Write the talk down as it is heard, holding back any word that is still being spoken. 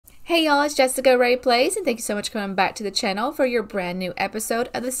Hey y'all, it's JessicaRayPlays, and thank you so much for coming back to the channel for your brand new episode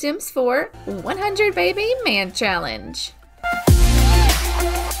of The Sims 4 100 Baby Man Challenge.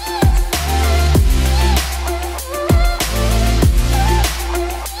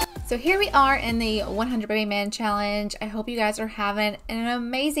 So here we are in the 100 Baby Man Challenge. I hope you guys are having an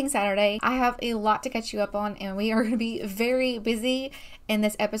amazing Saturday. I have a lot to catch you up on, and we are going to be very busy in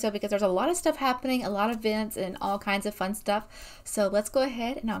this episode because there's a lot of stuff happening, a lot of events, and all kinds of fun stuff. So let's go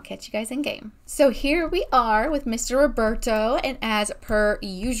ahead and I'll catch you guys in game. So here we are with Mr. Roberto, and as per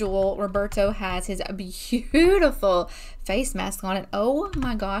usual, Roberto has his beautiful face mask on. And oh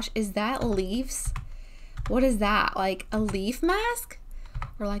my gosh, is that leaves? What is that? Like a leaf mask?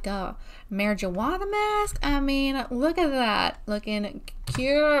 Or like a marijuana mask? I mean, look at that. Looking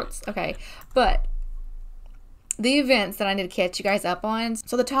cute. Okay, but the events that I need to catch you guys up on.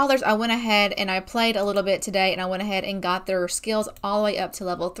 So the toddlers, I went ahead and I played a little bit today, and I went ahead and got their skills all the way up to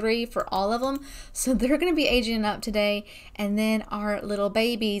level 3 for all of them. So they're going to be aging up today. And then our little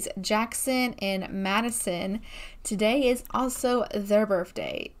babies, Jackson and Madison, today is also their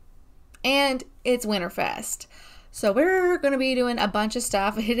birthday. And it's Winterfest. So we're going to be doing a bunch of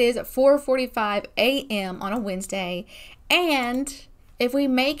stuff. It is 4:45 a.m. on a Wednesday. And if we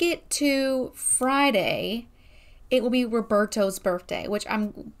make it to Friday, it will be Roberto's birthday, which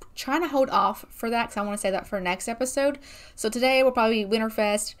I'm trying to hold off for that because I want to say that for next episode. So today will probably be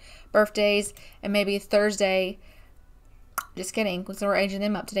Winterfest, birthdays, and maybe Thursday. Just kidding, because we're aging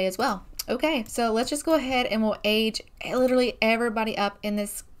them up today as well. Okay, so let's just go ahead and we'll age literally everybody up in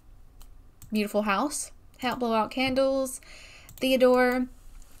this beautiful house. Help blow out candles. Theodore.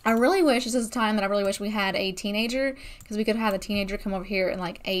 I really wish, this is a time that I really wish we had a teenager, because we could have the teenager come over here and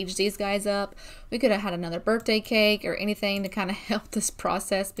like age these guys up. We could have had another birthday cake or anything to kind of help this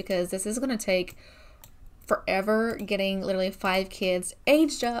process, because this is going to take forever getting literally 5 kids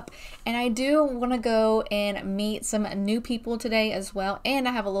aged up. And I do want to go and meet some new people today as well. And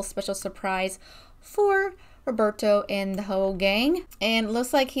I have a little special surprise for Roberto and the whole gang. And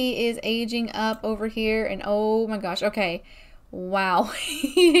looks like he is aging up over here. And oh my gosh, okay. Wow.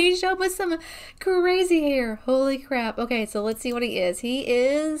 He showed us some crazy hair. Holy crap. Okay, so let's see what he is. He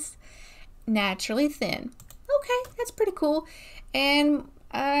is naturally thin. Okay, that's pretty cool. And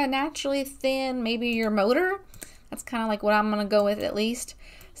naturally thin, maybe your motor. That's kind of like what I'm going to go with at least.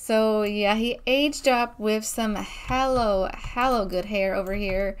 So yeah, he aged up with some hello good hair over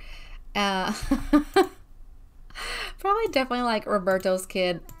here. Probably definitely like Roberto's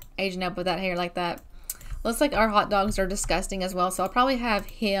kid aging up with that hair like that. Looks like our hot dogs are disgusting as well, so I'll probably have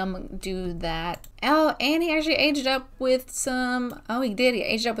him do that. Oh, and he actually aged up with some, oh he did, he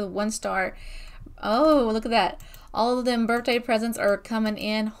aged up with 1 star. Oh, look at that. All of them birthday presents are coming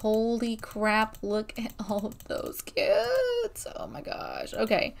in. Holy crap, look at all of those kids. Oh my gosh.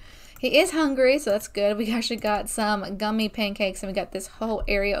 Okay. He is hungry, so that's good. We actually got some gummy pancakes, and we got this whole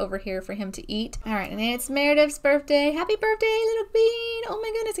area over here for him to eat. All right, and it's Meredith's birthday. Happy birthday, little bean. Oh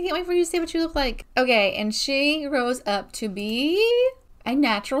my goodness, I can't wait for you to see what you look like. Okay, and she rose up to be a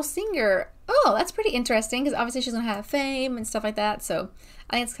natural singer. Oh, that's pretty interesting, because obviously she's going to have fame and stuff like that, so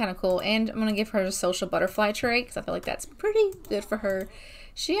I think it's kind of cool. And I'm going to give her a social butterfly trait, because I feel like that's pretty good for her.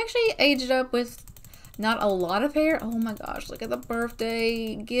 She actually aged up with not a lot of hair. Oh my gosh, look at the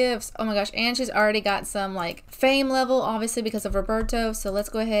birthday gifts. Oh my gosh, and she's already got some like fame level, obviously because of Roberto. So let's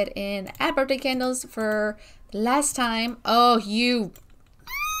go ahead and add birthday candles for last time. Oh, you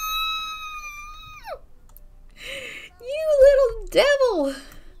little devil.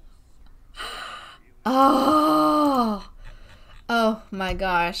 Oh my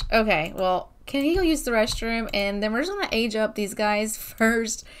gosh. Okay, well, can he go use the restroom? And then we're just gonna age up these guys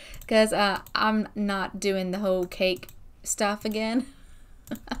first, because I'm not doing the whole cake stuff again.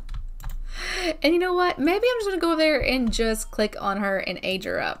 And you know what? Maybe I'm just gonna go over there and just click on her and age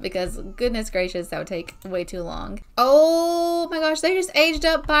her up, because goodness gracious, that would take way too long. Oh my gosh, they just aged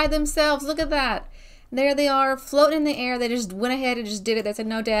up by themselves. Look at that. There they are, floating in the air. They just went ahead and just did it. They said,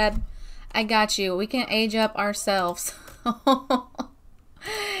 no, Dad, I got you. We can age up ourselves.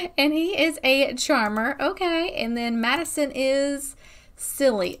 And he is a charmer. Okay, and then Madison is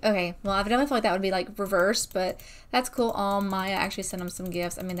silly. Okay, well, I definitely feel like that would be like reverse, but that's cool. Oh, Maya actually sent him some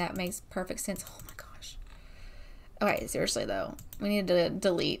gifts. I mean, that makes perfect sense. Oh my gosh. Okay, seriously though, we need to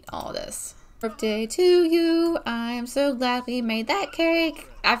delete all this. Birthday to you. I am so glad we made that cake.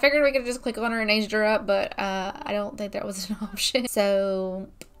 I figured we could just click on her and age her up, but I don't think that was an option. So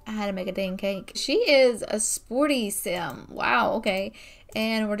I had to make a dang cake. She is a sporty sim. Wow, okay.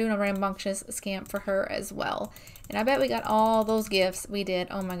 And we're doing a rambunctious scamp for her as well. And I bet we got all those gifts. We did.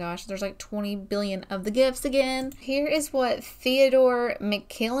 Oh my gosh, there's like 20 billion of the gifts again. Here is what Theodore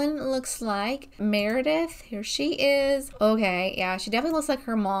McKillen looks like. Meredith, here she is. Okay, yeah, she definitely looks like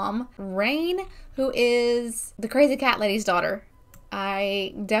her mom. Rain, who is the crazy cat lady's daughter.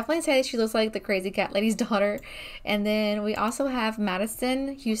 I definitely say she looks like the crazy cat lady's daughter. And then we also have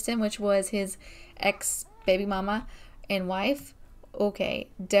Madison Houston, which was his ex-baby mama and wife. Okay,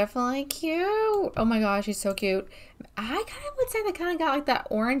 definitely cute. Oh my gosh, she's so cute. I kind of would say they kind of got like that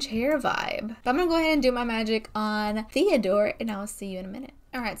orange hair vibe. But I'm going to go ahead and do my magic on Theodore, and I'll see you in a minute.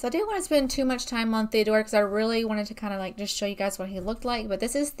 Alright, so I didn't want to spend too much time on Theodore because I really wanted to kind of like just show you guys what he looked like. But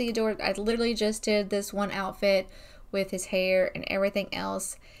this is Theodore. I literally just did this one outfit with his hair and everything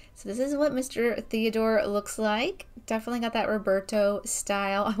else. So this is what Mr. Theodore looks like. Definitely got that Roberto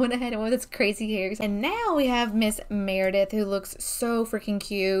style. I went ahead and with his crazy hairs. And now we have Miss Meredith, who looks so freaking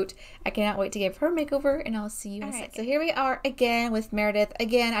cute. I cannot wait to give her a makeover, and I'll see you in a second. So here we are again with Meredith.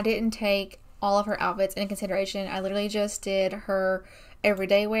 Again, I didn't take all of her outfits into consideration. I literally just did her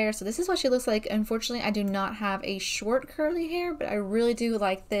everyday wear. So this is what she looks like. Unfortunately, I do not have a short curly hair, but I really do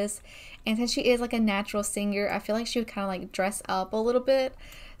like this. And since she is like a natural singer, I feel like she would kind of like dress up a little bit.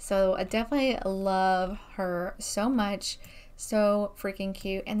 So I definitely love her so much. So freaking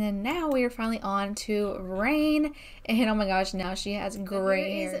cute. And then now we are finally on to Rain. And oh my gosh, now she has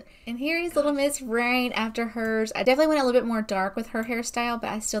gray hair. And here is little Miss Rain after hers. I definitely went a little bit more dark with her hairstyle,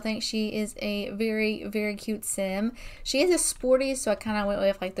 but I still think she is a very, very cute sim. She is a sporty, so I kind of went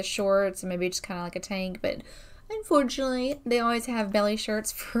with like the shorts and maybe just kind of like a tank, but unfortunately, they always have belly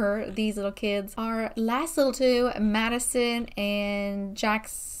shirts for these little kids. Our last little two, Madison and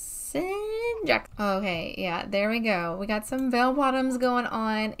Jackson. Okay, yeah, there we go. We got some bell bottoms going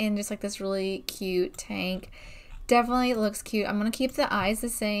on and just like this really cute tank. Definitely looks cute. I'm going to keep the eyes the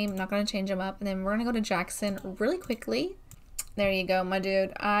same. I'm not going to change them up. And then we're going to go to Jackson really quickly. There you go, my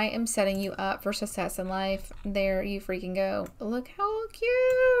dude. I am setting you up for success in life. There you freaking go. Look how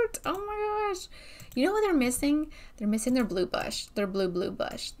cute. Oh my gosh. You know what they're missing? They're missing their blue bush. Their blue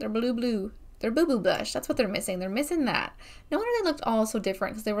bush. Their blue. Their boo-boo bush. That's what they're missing. They're missing that. No wonder they looked all so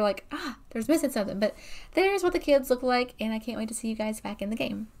different because they were like, there's missing something. But there's what the kids look like, and I can't wait to see you guys back in the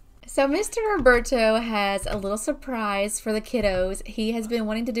game. So Mr. Roberto has a little surprise for the kiddos. He has been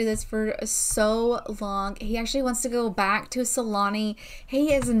wanting to do this for so long. He actually wants to go back to Solani.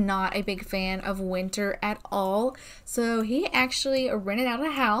 He is not a big fan of winter at all. So he actually rented out a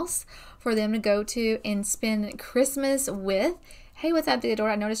house for them to go to and spend Christmas with. Hey, what's up,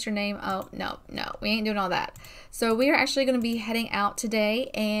 Theodore? I noticed your name. Oh, no, we ain't doing all that. So we are actually going to be heading out today,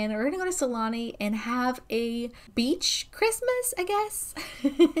 and we're going to go to Solani and have a beach Christmas, I guess.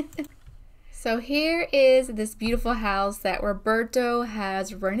 So here is this beautiful house that Roberto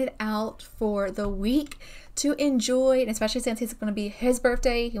has rented out for the week to enjoy, and especially since it's going to be his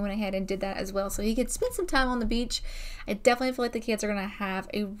birthday, he went ahead and did that as well, so he could spend some time on the beach. I definitely feel like the kids are going to have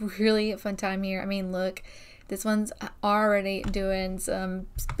a really fun time here. I mean, look. This one's already doing some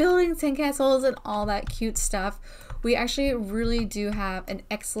building sandcastles and all that cute stuff. We actually really do have an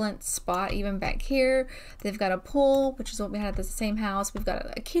excellent spot even back here. They've got a pool, which is what we had at the same house. We've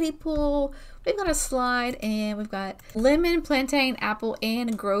got a kiddie pool. We've got a slide, and we've got lemon, plantain, apple,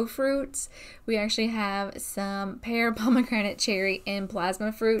 and grow fruits. We actually have some pear, pomegranate, cherry, and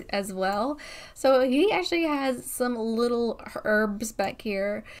plasma fruit as well. So he actually has some little herbs back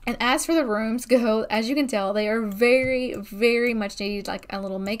here. And as for the rooms go, as you can tell, they are very, very much needed like a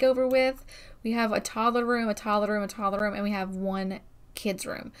little makeover with. We have a toddler room, and we have one kid's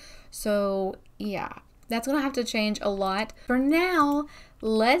room. So yeah, that's gonna have to change a lot. For now,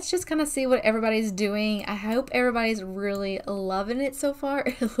 let's just kind of see what everybody's doing. I hope everybody's really loving it so far.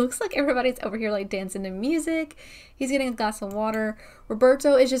 It looks like everybody's over here like dancing to music. He's getting a glass of water.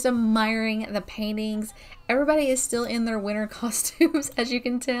 Roberto is just admiring the paintings. Everybody is still in their winter costumes, as you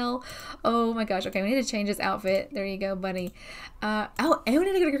can tell. Oh my gosh. Okay, we need to change his outfit. There you go, buddy. Oh, and we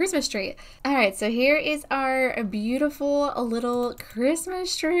need to get a Christmas tree. All right, so here is our beautiful little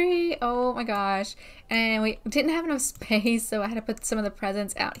Christmas tree. Oh my gosh. And we didn't have enough space, so I had to put some of the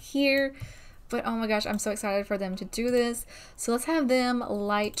presents out here. But oh my gosh, I'm so excited for them to do this. So let's have them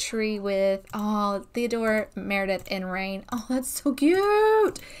light tree with, Theodore, Meredith, and Rain. Oh, that's so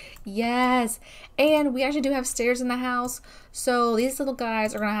cute. Yes. And we actually do have stairs in the house. So these little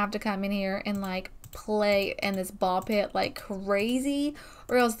guys are going to have to come in here and like play in this ball pit like crazy,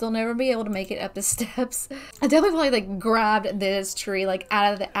 or else they'll never be able to make it up the steps. I definitely like grabbed this tree like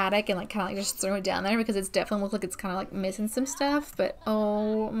out of the attic and like kind of like just threw it down there because it's definitely looks like it's kind of like missing some stuff. But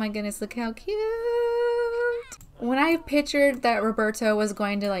oh my goodness, look how cute. when I pictured that Roberto was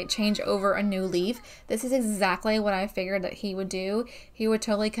going to like change over a new leaf, this is exactly what I figured that he would do. He would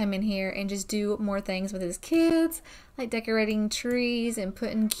totally come in here and just do more things with his kids, like decorating trees and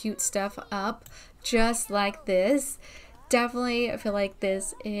putting cute stuff up, just like this. Definitely feel like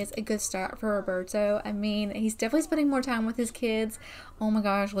this is a good start for Roberto. I mean, he's definitely spending more time with his kids. Oh my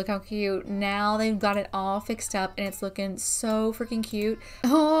gosh, look how cute. Now they've got it all fixed up and it's looking so freaking cute.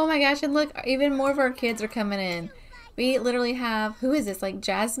 Oh my gosh, and look, even more of our kids are coming in. We literally have, who is this? Like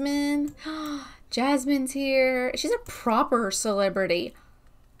Jasmine? Jasmine's here. She's a proper celebrity.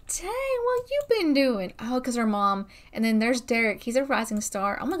 Dang, what you been doing? Oh, because her mom. And then there's Derek. He's a rising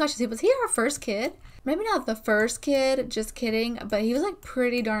star. Oh my gosh, was he our first kid? Maybe not the first kid, just kidding. But he was like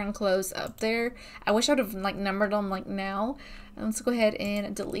pretty darn close up there. I wish I would have like numbered them like now. And let's go ahead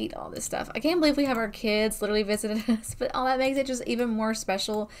and delete all this stuff. I can't believe we have our kids literally visited us. But all that makes it just even more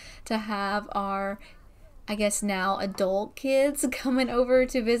special to have our, I guess now, adult kids coming over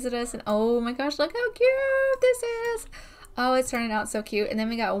to visit us. And oh my gosh, look how cute this is. Oh, it's turning out so cute. And then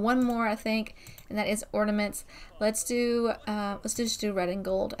we got one more, I think, and that is ornaments. Let's just do red and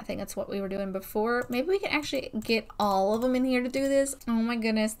gold. I think that's what we were doing before. Maybe we can actually get all of them in here to do this. Oh my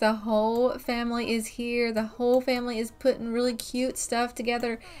goodness, the whole family is here. The whole family is putting really cute stuff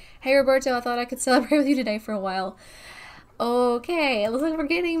together. Hey Roberto, I thought I could celebrate with you today for a while. Okay, it looks like we're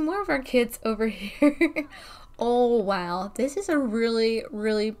getting more of our kids over here. Oh wow, this is a really,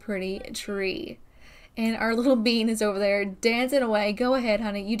 really pretty tree. And our little bean is over there dancing away. Go ahead,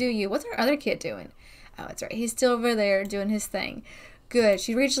 honey. You do you. What's our other kid doing? Oh, that's right. He's still over there doing his thing. Good.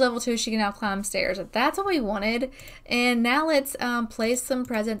 She reached level 2. She can now climb stairs. That's what we wanted. And now let's place some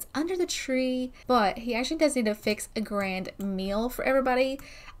presents under the tree. But he actually does need to fix a grand meal for everybody.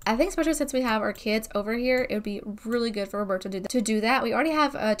 I think especially since we have our kids over here, it would be really good for Roberto to do that. We already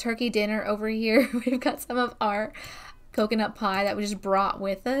have a turkey dinner over here. We've got some of our coconut pie that we just brought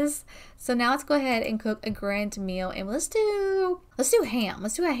with us. So now let's go ahead and cook a grand meal, and let's do ham.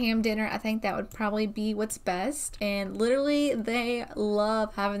 Let's do a ham dinner. I think that would probably be what's best. And literally they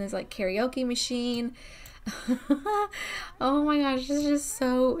love having this like karaoke machine. Oh my gosh, this is just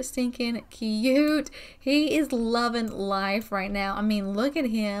so stinking cute. He is loving life right now. I mean, look at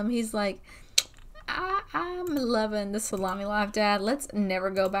him. He's like, I'm loving the salami life, Dad. Let's never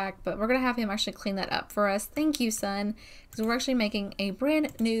go back, but we're gonna have him actually clean that up for us. Thank you, son, because we're actually making a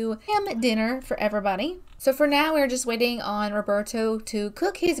brand new ham dinner for everybody. So for now, we're just waiting on Roberto to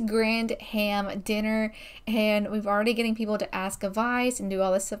cook his grand ham dinner, and we've already getting people to ask advice and do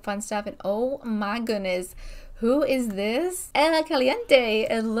all this fun stuff. And oh my goodness, who is this? El Caliente.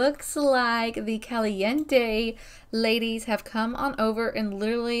 It looks like the Caliente ladies have come on over and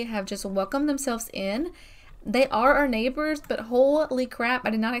literally have just welcomed themselves in. They are our neighbors, but holy crap,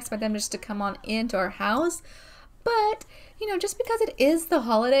 I did not expect them just to come on into our house. But, you know, just because it is the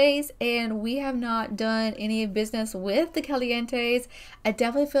holidays and we have not done any business with the Calientes, I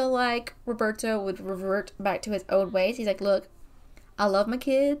definitely feel like Roberto would revert back to his old ways. He's like, look, I love my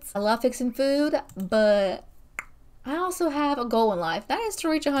kids. I love fixing food, but I also have a goal in life. That is to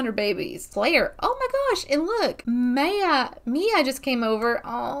reach 100 babies. Claire. Oh my gosh. And look, Mia just came over.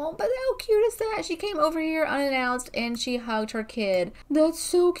 Oh, but how cute is that? She came over here unannounced and she hugged her kid. That's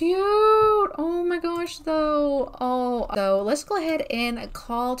so cute. Oh my gosh, though. Oh, so let's go ahead and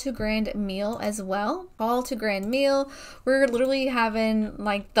call to grand meal as well. Call to grand meal. We're literally having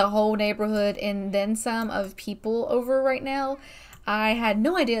like the whole neighborhood and then some of people over right now. I had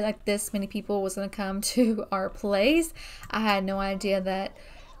no idea like this many people was going to come to our place. I had no idea that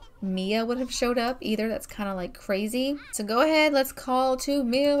Mia would have showed up either. That's kind of like crazy. So go ahead, let's call to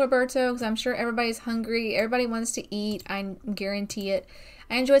meal, Roberto, because I'm sure everybody's hungry. Everybody wants to eat. I guarantee it.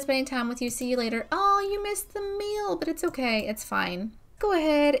 I enjoyed spending time with you. See you later. Oh, you missed the meal, but it's okay. It's fine. Go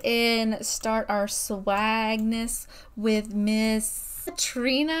ahead and start our swagness with Miss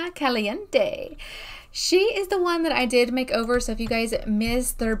Trina Caliente. She is the one that I did make over, so if you guys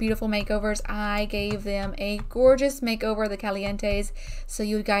missed their beautiful makeovers, I gave them a gorgeous makeover, the Calientes, so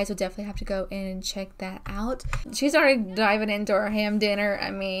you guys would definitely have to go and check that out. She's already diving into our ham dinner. I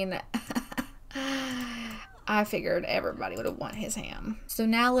mean, I figured everybody would have want his ham. So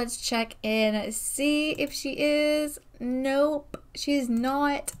now let's check and see if she is. Nope, she's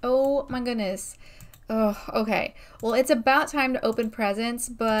not. Oh my goodness. Oh, okay. Well, it's about time to open presents,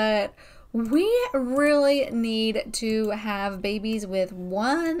 but we really need to have babies with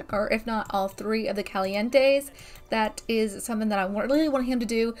one or if not all three of the Calientes. That is something that I really want him to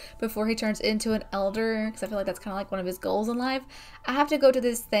do before he turns into an elder, because I feel like that's kind of like one of his goals in life. I have to go to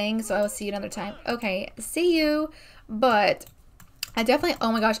this thing, so I will see you another time. Okay, see you. But I definitely,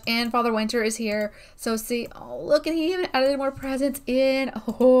 oh my gosh, and Father Winter is here. So see, oh, look, and he even added more presents in.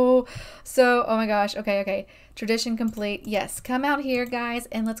 Oh, so, oh my gosh, okay. Tradition complete. Yes, come out here, guys,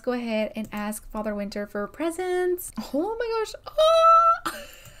 and let's go ahead and ask Father Winter for presents. Oh my gosh, oh!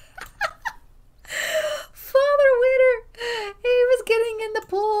 Father Winter, he was getting in the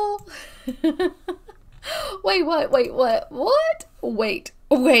pool. Wait, what? Wait, what? What? Wait.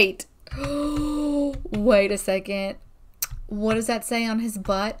 Wait a second. What does that say on his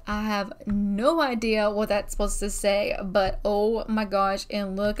butt? I have no idea what that's supposed to say, but oh my gosh,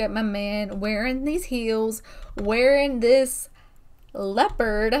 and look at my man wearing these heels, wearing this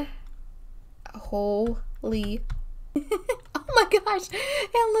leopard. Holy. Oh my gosh.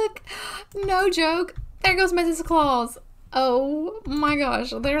 And look, no joke, there goes Mrs. Claus. Oh my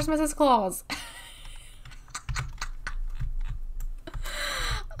gosh, there's Mrs. Claus.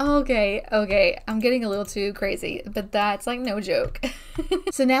 Okay, I'm getting a little too crazy, but that's like no joke.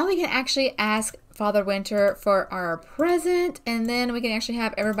 So now we can actually ask Father Winter for our present, and then we can actually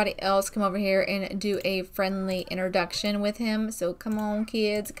have everybody else come over here and do a friendly introduction with him. So come on,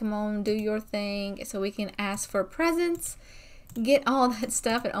 kids, come on, do your thing, so we can ask for presents, get all that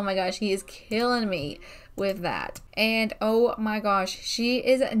stuff, and oh my gosh, he is killing me with that. And oh my gosh, she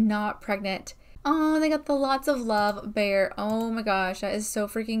is not pregnant. Oh, they got the lots of love bear. Oh my gosh, that is so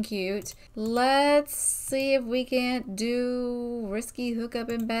freaking cute. Let's see if we can do risky hookup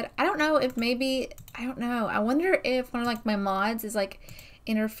in bed. I don't know if maybe, I don't know. I wonder if one of like my mods is like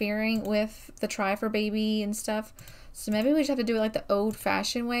interfering with the try for baby and stuff. So maybe we just have to do it like the old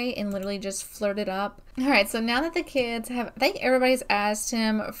fashioned way and literally just flirt it up. All right, so now that the kids have, I think everybody's asked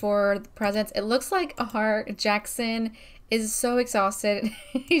him for the presents. It looks like our Jackson is so exhausted.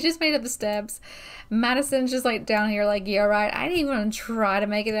 He just made it up the steps. Madison's just like down here like, yeah, right. I didn't even try to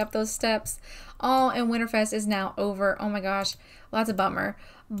make it up those steps. Oh, and Winterfest is now over. Oh my gosh. Well, that's a bummer.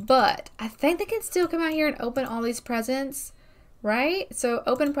 But I think they can still come out here and open all these presents, right? So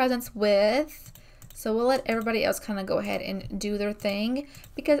open presents with... So we'll let everybody else kind of go ahead and do their thing,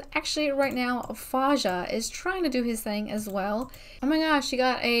 because actually right now Faja is trying to do his thing as well. Oh my gosh, she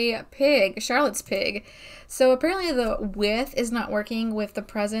got a pig, Charlotte's pig. So apparently the width is not working with the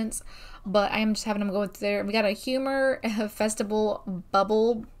presents, but I am just having them go through there. We got a humor festival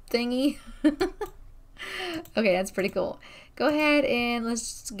bubble thingy. Okay, that's pretty cool. Go ahead and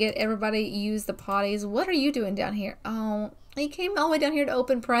let's get everybody use the potties. What are you doing down here? Oh, he came all the way down here to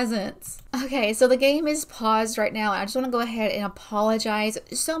open presents. Okay, so the game is paused right now. I just want to go ahead and apologize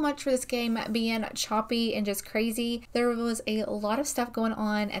so much for this game being choppy and just crazy. There was a lot of stuff going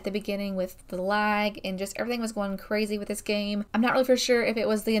on at the beginning with the lag, and just everything was going crazy with this game. I'm not really for sure if it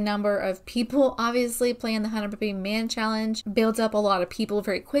was the number of people obviously playing the 100 Baby Man Challenge. Builds up a lot of people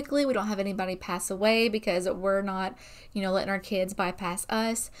very quickly. We don't have anybody pass away because we're not, you know, letting our kids bypass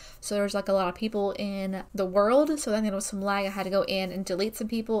us. So there's like a lot of people in the world. So then there was some lag. I had to go in and delete some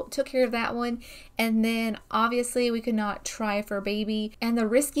people. Took care of that one. And then obviously we could not try for baby, and the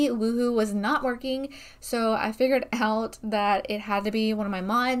risky woohoo was not working. So I figured out that it had to be one of my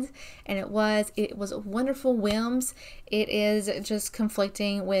mods, and it was Wonderful Whims. It is just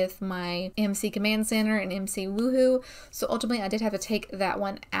conflicting with my MC Command Center and MC Woohoo. So ultimately I did have to take that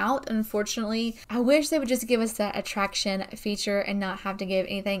one out, unfortunately. I wish they would just give us that attraction feature and not have to give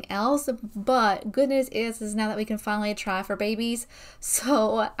anything else. But good news is now that we can finally try for babies.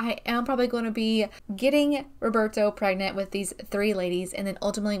 So I am probably going to be getting Roberto pregnant with these 3 ladies, and then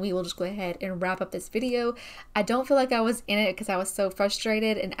ultimately we will just go ahead and wrap up this video. I don't feel like I was in it because I was so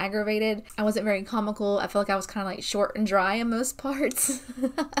frustrated and aggravated. I wasn't very comical. I feel like I was kind of like short and dry in most parts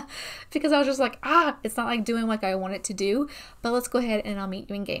because I was just like, it's not like doing like I want it to do. But let's go ahead and I'll meet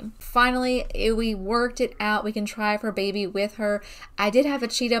you in game. Finally, we worked it out. We can try for baby with her. I did have to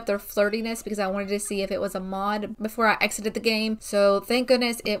cheat up their flirtiness because I wanted to see if it was a mod before I exited the game. So thank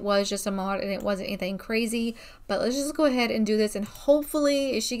goodness it was just a mod and it wasn't anything crazy. But let's just go ahead and do this, and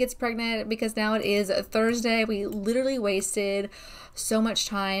hopefully she gets pregnant, because now it is a Thursday. We literally wasted so much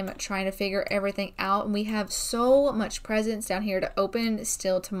time trying to figure everything out, and we have so much presents down here to open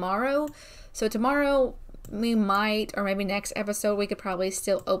still tomorrow. So tomorrow we might, or maybe next episode, we could probably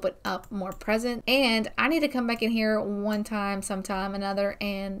still open up more presents. And I need to come back in here one time, sometime, another,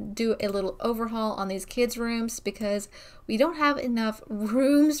 and do a little overhaul on these kids' rooms, because we don't have enough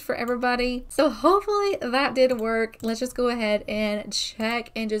rooms for everybody. So hopefully that did work. Let's just go ahead and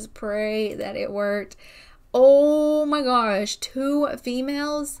check and just pray that it worked. Oh my gosh, 2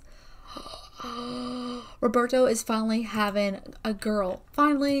 females. Roberto is finally having a girl.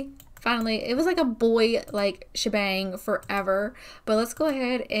 Finally. It was like a boy like shebang forever. But let's go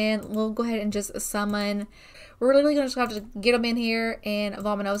ahead and we'll go ahead and just summon We're literally gonna just have to get him in here and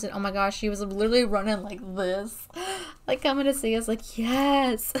Vominos. And oh my gosh, she was literally running like this, like coming to see us, like,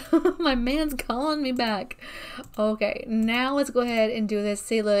 yes, my man's calling me back. Okay, now let's go ahead and do this.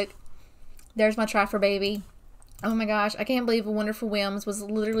 See, look, there's my try for baby. Oh my gosh, I can't believe Wonderful Whims was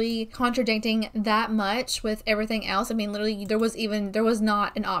literally contradicting that much with everything else. I mean, literally, there was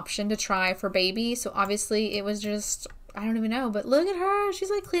not an option to try for baby. So obviously it was just, I don't even know. But look at her. She's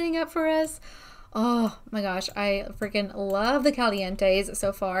like cleaning up for us. Oh my gosh, I freaking love the calientes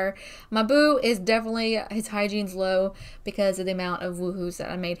so far. My boo is definitely, his hygiene's low because of the amount of woohoos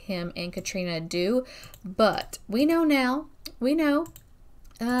that I made him and Katrina do. But we know now,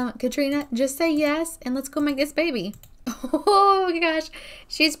 Katrina, just say yes and let's go make this baby. Oh my gosh,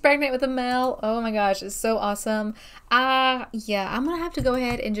 she's pregnant with a male. Oh my gosh, it's so awesome. Yeah, I'm gonna have to go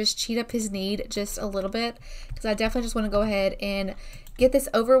ahead and just cheat up his need just a little bit because I definitely just want to go ahead and get this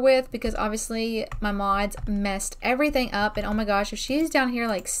over with because obviously my mods messed everything up. And oh my gosh, if she's down here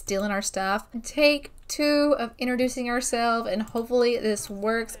like stealing our stuff, take 2 of introducing ourselves, and hopefully this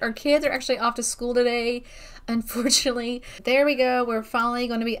works. Our kids are actually off to school today, unfortunately. There we go. We're finally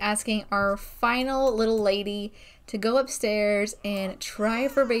going to be asking our final little lady to go upstairs and try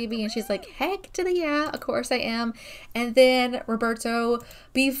for baby, and she's like, heck to the yeah, of course I am. And then Roberto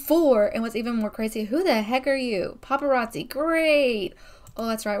before, and what's even more crazy, who the heck are you? Paparazzi, great. Oh,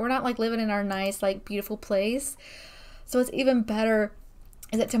 that's right, we're not like living in our nice like beautiful place. So what's even better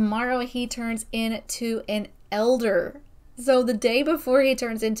is that tomorrow he turns into an elder. So the day before he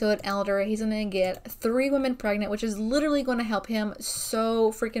turns into an elder, he's gonna get 3 women pregnant, which is literally going to help him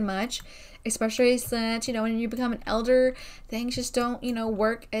so freaking much, especially since, you know, when you become an elder, things just don't, you know,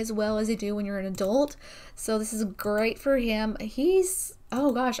 work as well as they do when you're an adult. So this is great for him. He's,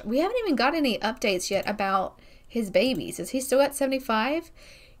 oh gosh, we haven't even got any updates yet about his babies. Is he still at 75?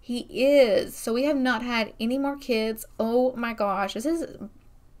 He is. So we have not had any more kids. Oh my gosh, this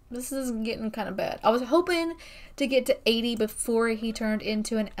is getting kind of bad. I was hoping to get to 80 before he turned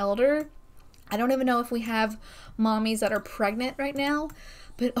into an elder. I don't even know if we have mommies that are pregnant right now.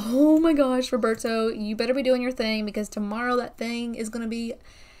 But oh my gosh, Roberto, you better be doing your thing because tomorrow that thing is going to be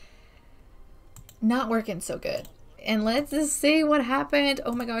not working so good. And let's just see what happened.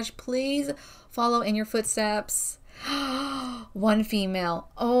 Oh my gosh, please follow in your footsteps. 1 female.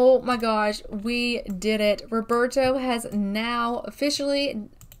 Oh my gosh, we did it. Roberto has now officially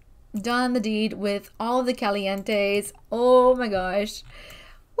done the deed with all of the calientes. Oh my gosh.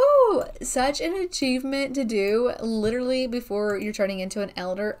 Woo! Such an achievement to do literally before you're turning into an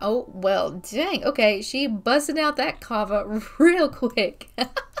elder. Oh, well, dang. Okay, she busted out that kava real quick.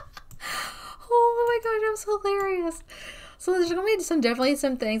 Oh my gosh, that was hilarious. So there's going to be definitely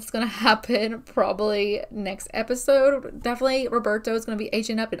some things that's going to happen probably next episode. Definitely Roberto is going to be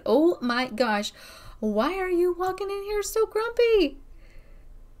aging up, and oh my gosh, why are you walking in here so grumpy?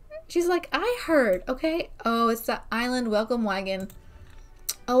 She's like, I heard, okay? Oh, it's the island welcome wagon.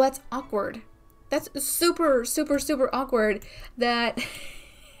 Oh, that's awkward. That's super, super, super awkward that...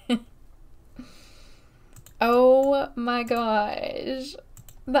 Oh my gosh.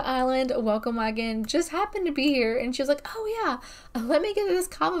 The island welcome wagon just happened to be here, and she was like, oh yeah, let me get this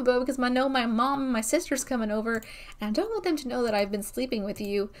comic book because I know my mom and my sister's coming over, and I don't want them to know that I've been sleeping with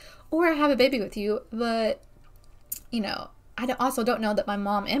you or I have a baby with you, but, you know, I also don't know that my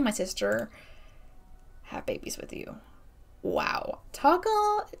mom and my sister have babies with you. Wow. Talk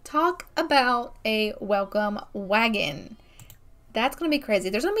about a welcome wagon. That's going to be crazy.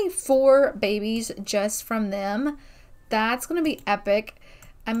 There's going to be 4 babies just from them. That's going to be epic.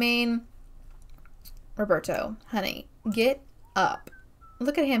 I mean, Roberto, honey, get up.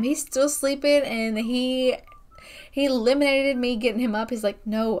 Look at him. He's still sleeping, and he eliminated me getting him up. He's like,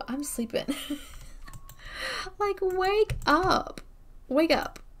 no, I'm sleeping. Like, wake up. Wake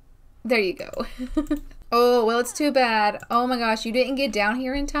up. There you go. Oh, well, it's too bad. Oh my gosh, you didn't get down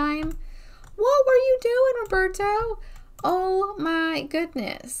here in time? What were you doing, Roberto? Oh my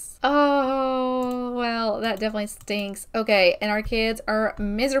goodness. Oh, well, that definitely stinks. Okay, and our kids are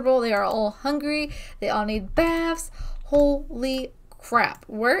miserable. They are all hungry. They all need baths. Holy crap.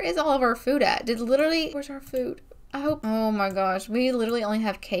 Where is all of our food at? Where's our food? I hope, oh my gosh, we literally only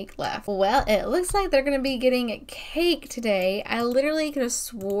have cake left. Well, it looks like they're going to be getting cake today. I literally could have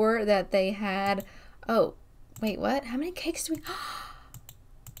swore that they had, oh, wait, what? How many cakes do we,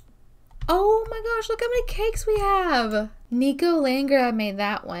 oh my gosh, look how many cakes we have. Nico Landgrab made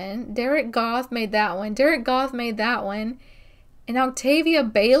that one. Derek Goff made that one. Derek Goff made that one. And Octavia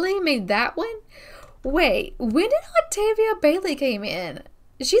Bailey made that one? Wait, when did Octavia Bailey came in?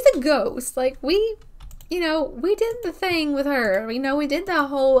 She's a ghost. Like, you know, we did the thing with her. You know, we did the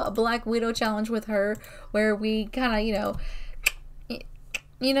whole Black Widow challenge with her where we kind of,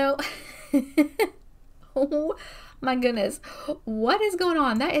 you know, oh my goodness, what is going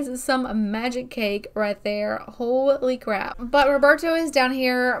on? That is some magic cake right there. Holy crap. But Roberto is down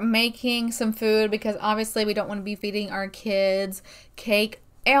here making some food because obviously we don't want to be feeding our kids cake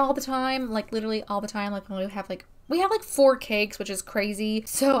all the time, like literally all the time. Like when we have like 4 cakes, which is crazy.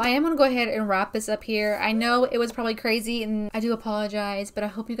 So I am gonna go ahead and wrap this up here. I know it was probably crazy and I do apologize, but I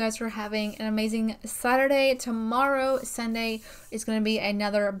hope you guys are having an amazing Saturday. Tomorrow, Sunday, is gonna be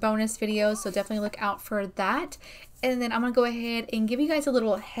another bonus video, so definitely look out for that. And then I'm gonna go ahead and give you guys a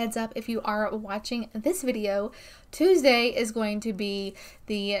little heads up if you are watching this video. Tuesday is going to be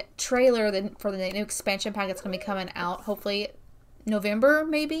the trailer for the new expansion pack that's gonna be coming out, hopefully November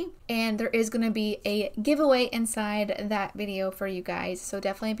maybe, and there is going to be a giveaway inside that video for you guys, so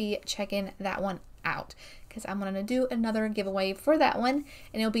definitely be checking that one out because I'm going to do another giveaway for that one,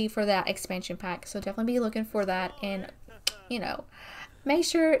 and it'll be for that expansion pack, so definitely be looking for that. And you know, make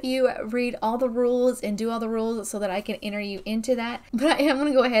sure you read all the rules and do all the rules so that I can enter you into that. But I am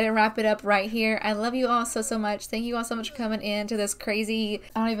going to go ahead and wrap it up right here. I love you all so much. Thank you all so much for coming into this crazy,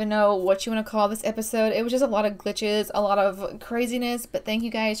 I don't even know what you want to call this episode. It was just a lot of glitches, a lot of craziness, but thank you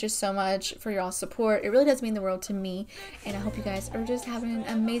guys just so much for your all support. It really does mean the world to me, and I hope you guys are just having an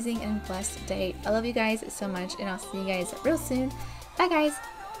amazing and blessed day. I love you guys so much, and I'll see you guys real soon. Bye guys.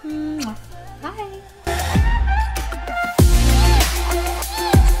 Mwah. Bye.